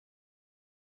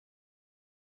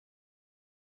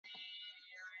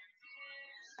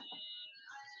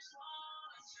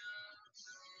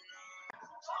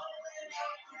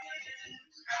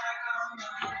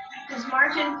Just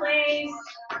march in place.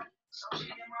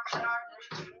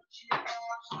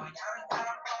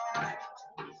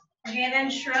 Okay, then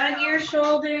shrug your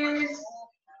shoulders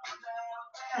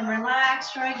and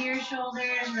relax. Shrug your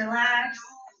shoulders, relax.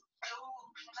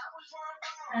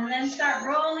 And then start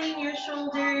rolling your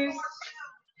shoulders.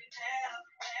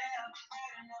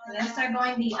 And then start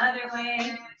going the other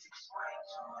way.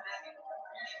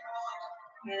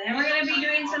 Okay, then we're going to be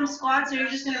doing some squats. So you're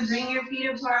just going to bring your feet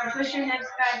apart, push your hips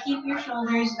back, keep your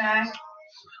shoulders back.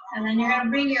 And then you're going to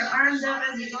bring your arms up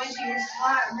as you go into your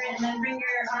squat, and then bring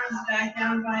your arms back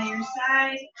down by your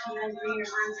side, and then bring your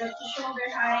arms up to shoulder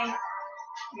height.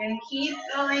 You're going to keep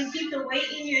going, keep the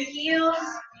weight in your heels.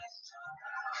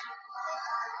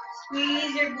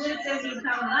 Squeeze your glutes as you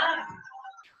come up.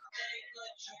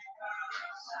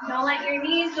 Don't let your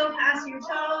knees go past your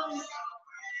toes.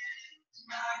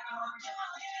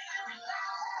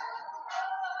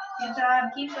 Good job,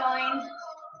 keep going.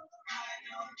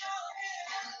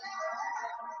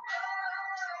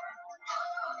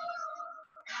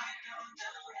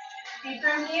 Okay,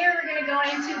 from here, we're going to go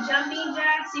into jumping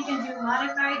jacks. You can do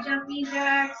modified jumping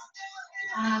jacks,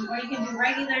 or you can do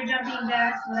regular jumping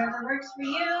jacks, whatever works for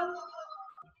you.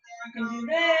 You can do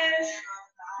this,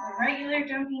 or regular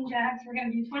jumping jacks. We're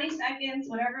going to do 20 seconds,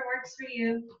 whatever works for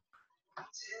you.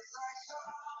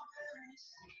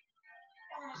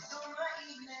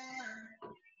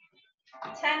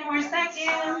 10 more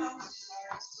seconds.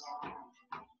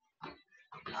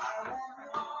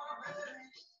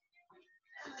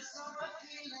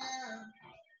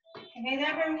 Okay,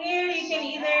 then from here, you can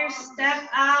either step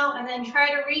out and then try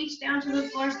to reach down to the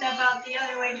floor, step out the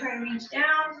other way, try to reach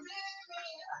down.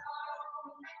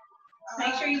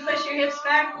 Make sure you push your hips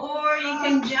back, or you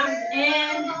can jump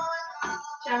in,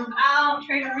 jump out,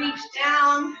 try to reach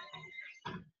down.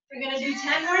 We're going to do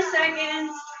 10 more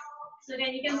seconds. So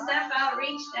again, you can step out,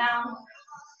 reach down,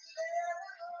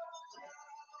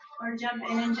 or jump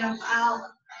in and jump out.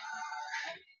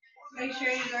 Make sure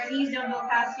your knees don't go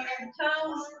past your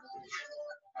toes.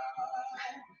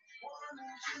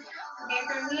 Okay,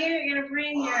 from here, you're going to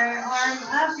bring your arm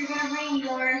up. You're going to bring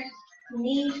your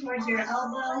knee towards your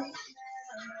elbow.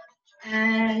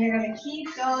 And you're going to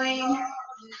keep going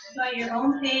at your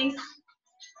own pace.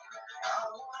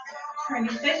 We're going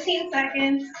to do 15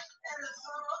 seconds.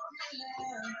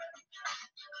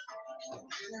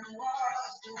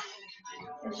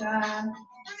 Good job.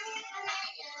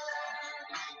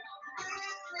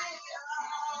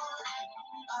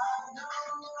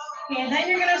 Okay, then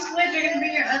you're going to switch. You're going to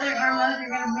bring your other arm up. You're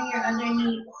going to bring your other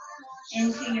knee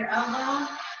into your elbow.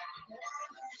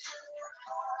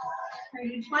 We're going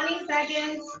to do 20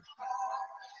 seconds.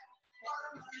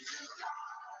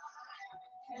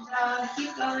 Good job.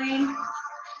 Keep going.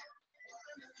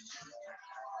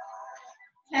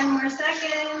 10 more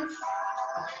seconds.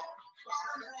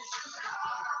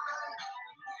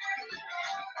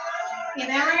 Okay,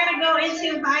 then we're going to go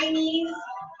into high knees.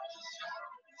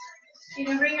 You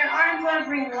can bring your arms up,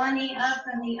 bring one knee up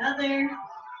and the other.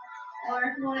 Or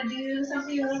if you want to do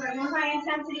something a little bit more high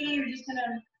intensity, you're just going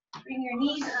to bring your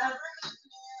knees up.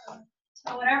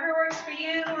 So whatever works for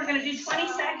you, we're going to do 20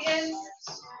 seconds.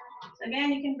 So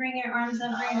again, you can bring your arms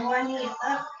up, bring one knee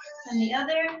up and the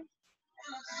other.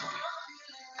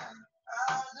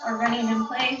 Or running in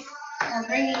place, or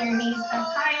bringing your knees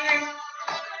up higher.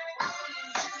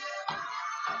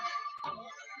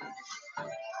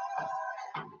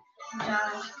 Good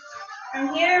job.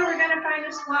 From here, we're going to find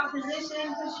a squat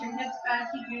position. Push your hips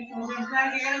back, keep your shoulders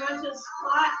back. You're going to go into a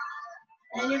squat,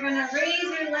 and you're going to raise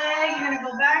your leg. You're going to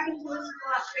go back into a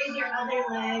squat, raise your other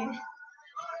leg.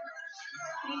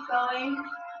 Keep going.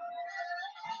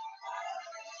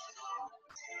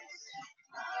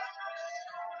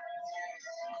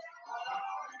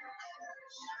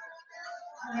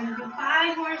 We're going to do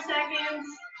 5 more seconds.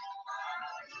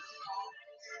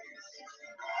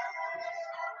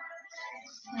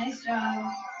 Nice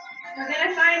job. We're going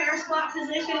to find our squat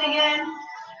position again.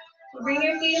 So bring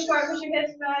your feet apart, push your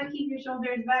hips back, keep your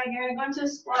shoulders back. You're going to go into a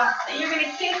squat. Then you're going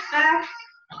to kick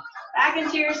back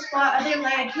into your squat. Other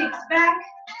leg kicks back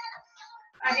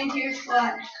into your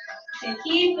squat. Okay,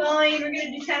 keep going. We're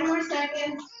going to do 10 more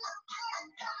seconds.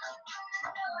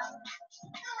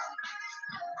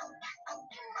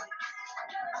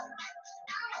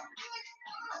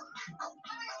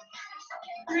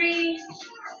 Three,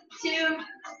 2,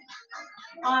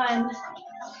 1.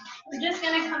 We're just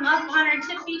going to come up on our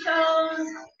tippy toes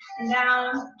and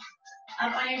down,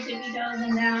 up on your tippy toes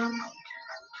and down.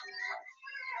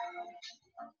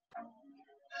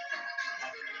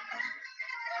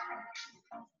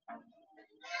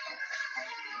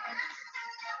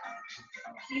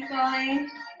 Keep going.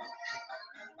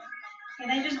 And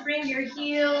then just bring your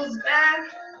heels back.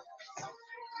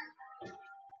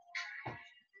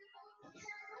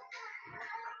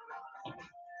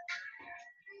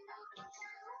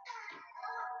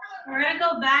 We're gonna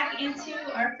go back into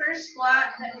our first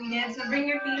squat that we did. So bring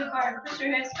your feet apart, push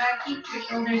your hips back, keep your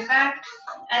shoulders back.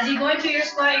 As you go into your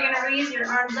squat, you're gonna raise your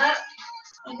arms up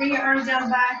and bring your arms down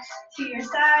back to your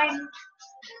side.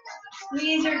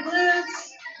 Squeeze your glutes.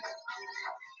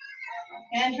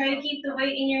 And try to keep the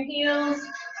weight in your heels.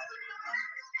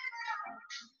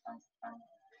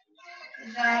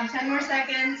 Good job, 10 more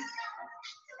seconds.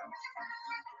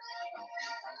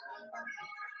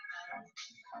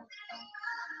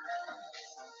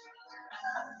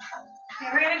 Okay,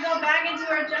 we're gonna go back into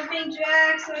our jumping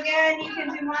jacks. So again, you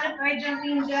can do modified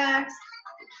jumping jacks,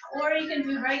 or you can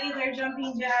do regular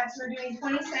jumping jacks. We're doing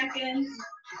 20 seconds.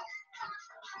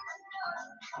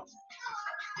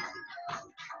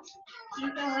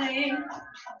 Keep going.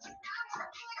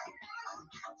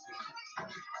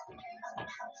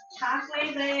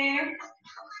 Halfway there.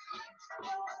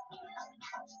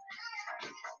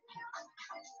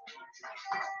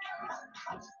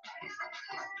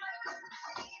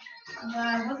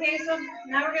 Okay, so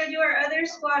now we're gonna do our other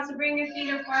squat. So bring your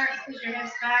feet apart, push your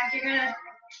hips back. You're gonna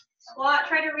squat,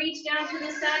 try to reach down to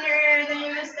the center, then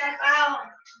you're gonna step out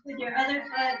with your other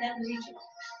foot, then reach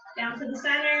down to the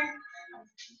center.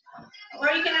 Or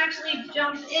you can actually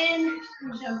jump in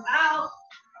and jump out.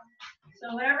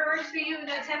 So whatever works for you, we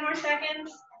got 10 more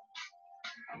seconds.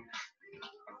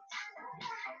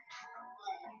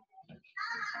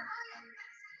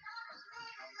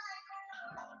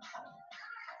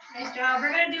 Nice job.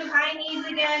 We're gonna do high knees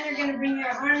again. You're gonna bring your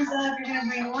arms up. You're gonna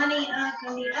bring one knee up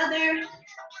and the other.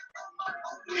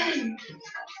 You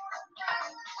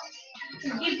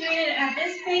can keep doing it at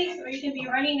this pace, or you can be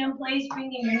running in place,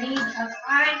 bringing your knees up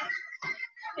high.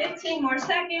 15 more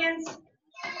seconds.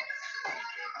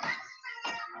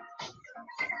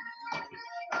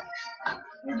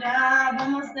 Good job,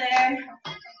 almost there.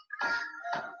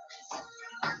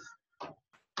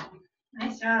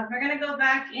 Nice job. We're gonna go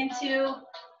back into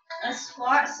a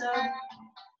squat. So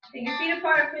bring your feet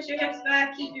apart, push your hips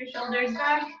back, keep your shoulders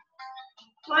back.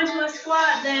 Onto a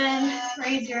squat, then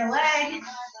raise your leg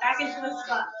back into a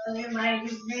squat. So your leg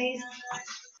is raised.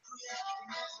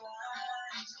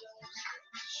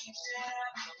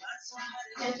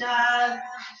 Good job.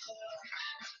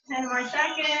 10 more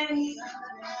seconds.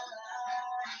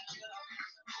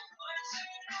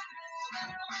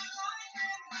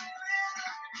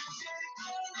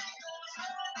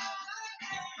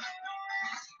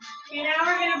 Okay, now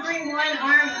we're going to bring one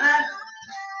arm up.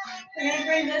 We're going to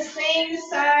bring the same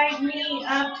side knee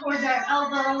up towards our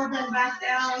elbow, then back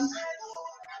down.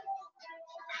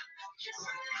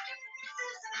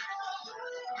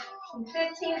 And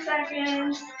 15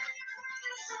 seconds.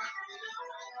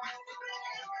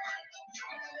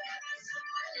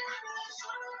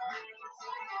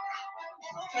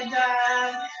 Good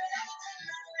job.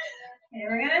 Okay,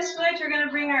 we're going to switch. We're going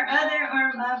to bring our other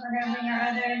arm up. We're going to bring our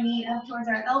other knee up towards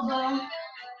our elbow.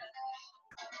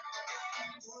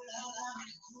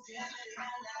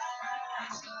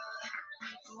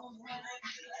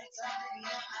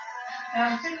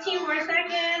 15 more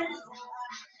seconds.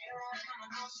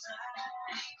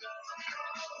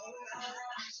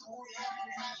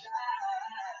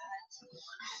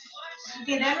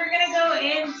 Okay, then we're going to go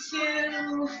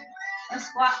into a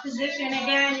squat position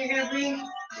again. You're going to bring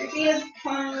your feet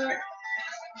apart.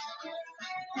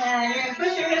 And you're going to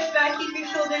push your hips back, keep your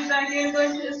shoulders back. You're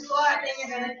going to go into a squat. Then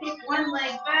you're going to kick one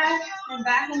leg back and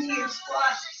back into your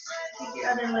squat. Kick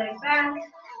your other leg back.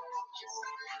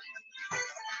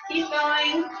 Keep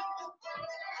going.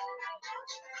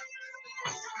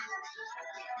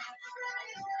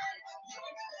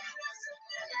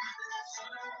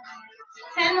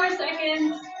 Ten more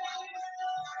seconds.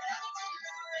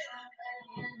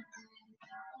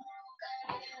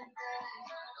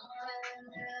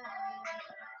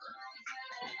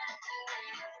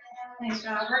 Nice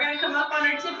job. We're going to come up on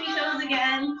our tippy toes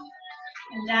again.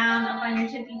 And down, up on your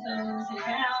tippy toes, and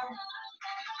down.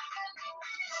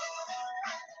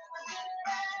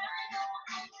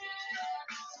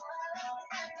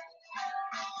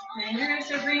 And you're going to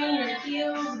start bringing your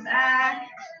heels back.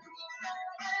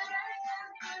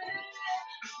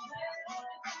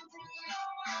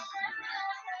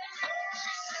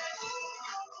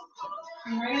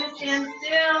 And we're going to stand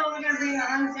still. We're going to bring your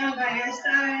arms down by your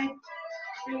side.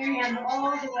 Bring your hands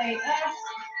all the way up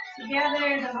together,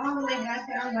 then all the way back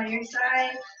down by your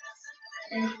side.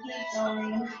 And keep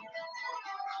going.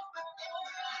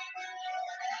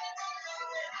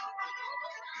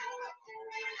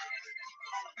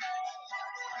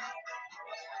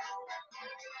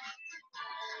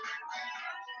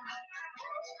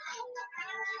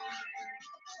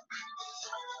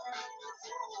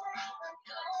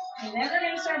 And then we're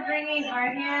going to start bringing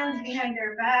our hands behind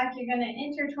our back. You're going to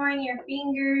intertwine your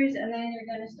fingers, and then you're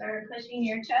going to start pushing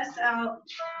your chest out,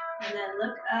 and then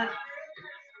look up.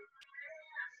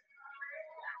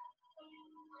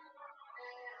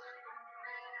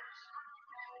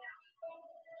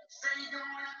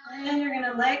 And then you're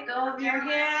going to let go of your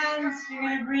hands. You're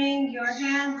going to bring your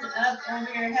hands up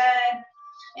over your head.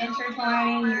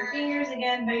 Intertwine your fingers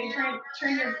again, but you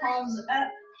turn your palms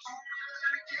up.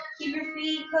 Keep your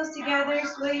feet close together,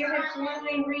 sway your hips one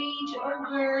way, reach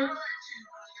over.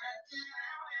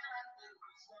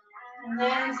 And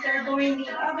then start going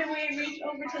the other way, reach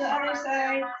over to the other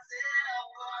side.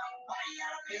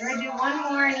 We're going to do one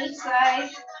more on each side.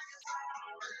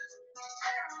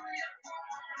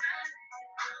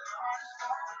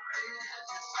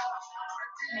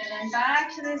 And then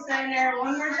back to the center.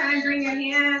 One more time, bring your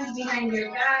hands behind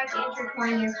your back,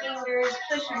 intertwine your fingers,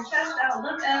 push your chest out,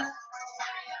 look up.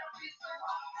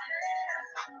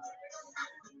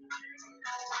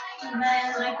 And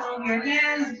then let go of your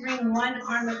hands, bring one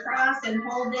arm across and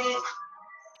hold it.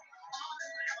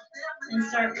 And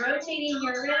start rotating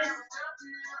your wrist.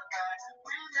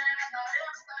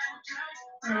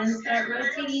 And start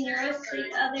rotating your wrist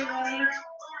the other way.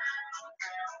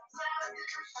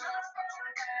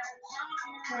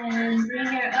 And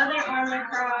bring your other arm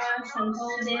across and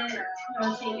hold it.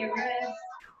 Rotate your wrist.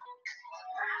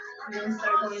 And then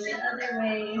start going the other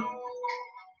way.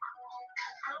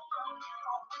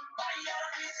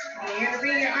 Okay, you're going to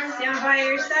bring your arms down by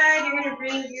your side. You're going to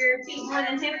bring your feet more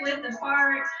than hip width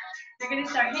apart. You're going to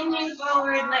start hinging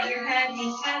forward. Let your head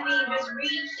hang heavy. Just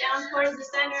reach down towards the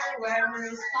center, wherever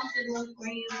is comfortable for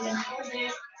you, and hold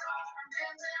it.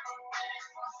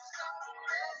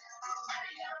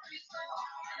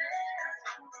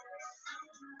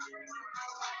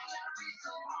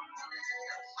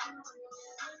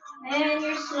 And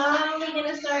you're slowly going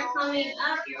to start coming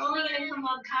up. You're only going to come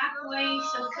up halfway,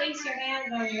 so place your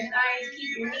hands on your thighs.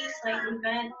 Keep your knees slightly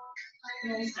bent.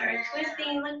 And then start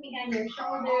twisting. Look behind your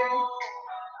shoulder.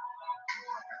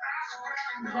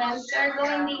 Then start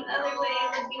going the other way.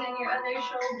 Look behind your other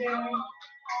shoulder.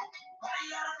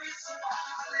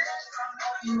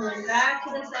 And then back to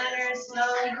the center.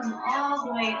 Slowly come all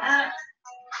the way up.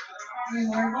 And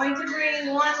we're going to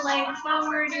bring one leg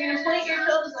forward. You're going to point your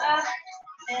toes up.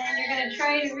 And you're going to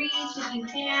try to reach if you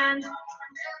can.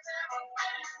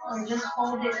 Or just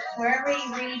hold it wherever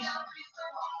you reach.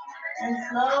 And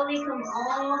slowly come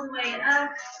all the way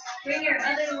up. Bring your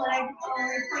other leg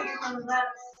forward. Point your toes up.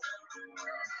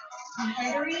 And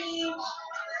try to reach.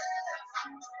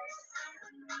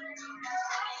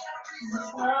 And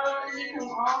slowly come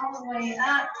all the way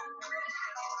up.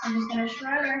 I'm just going to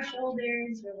shrug our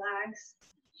shoulders, relax.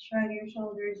 Shrug your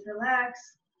shoulders,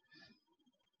 relax.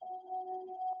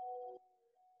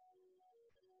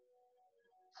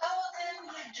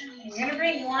 You're going to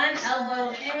bring one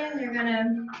elbow in. You're going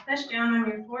to push down on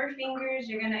your forefingers.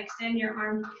 You're going to extend your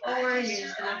arm forward. You're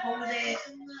just going to hold it.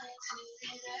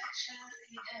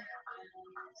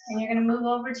 And you're going to move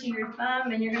over to your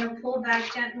thumb, and you're going to pull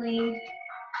back gently.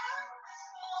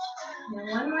 And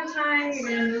one more time, you're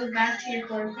going to move back to your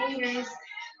forefingers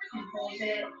and hold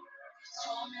it.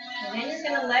 And then you're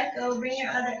going to let go. Bring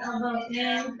your other elbow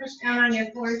in. Push down on your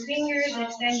forefingers.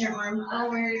 Extend your arm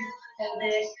forward. Hold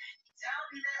it.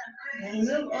 And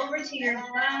move over to your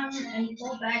thumb and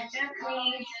pull back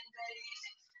gently.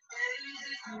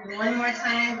 And one more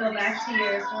time, go back to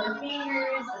your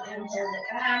forefingers and hold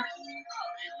it back.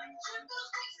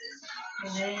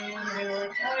 And then you're going to let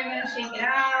go. You're going to shake it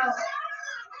out.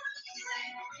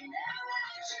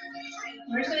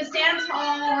 We're just going to stand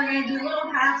tall. We're going to do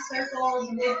little half circles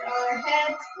with our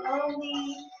heads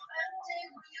slowly.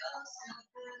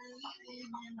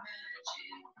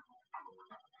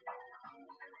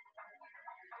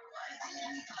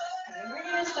 And we're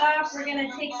going to stop. We're going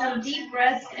to take some deep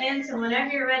breaths in. So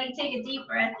whenever you're ready, take a deep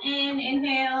breath in.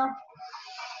 Inhale.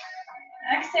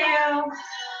 Exhale.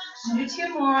 Do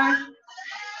two more.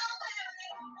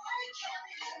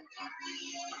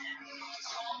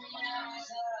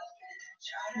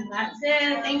 And that's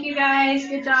it. Thank you guys.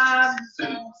 Good job.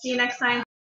 See you next time.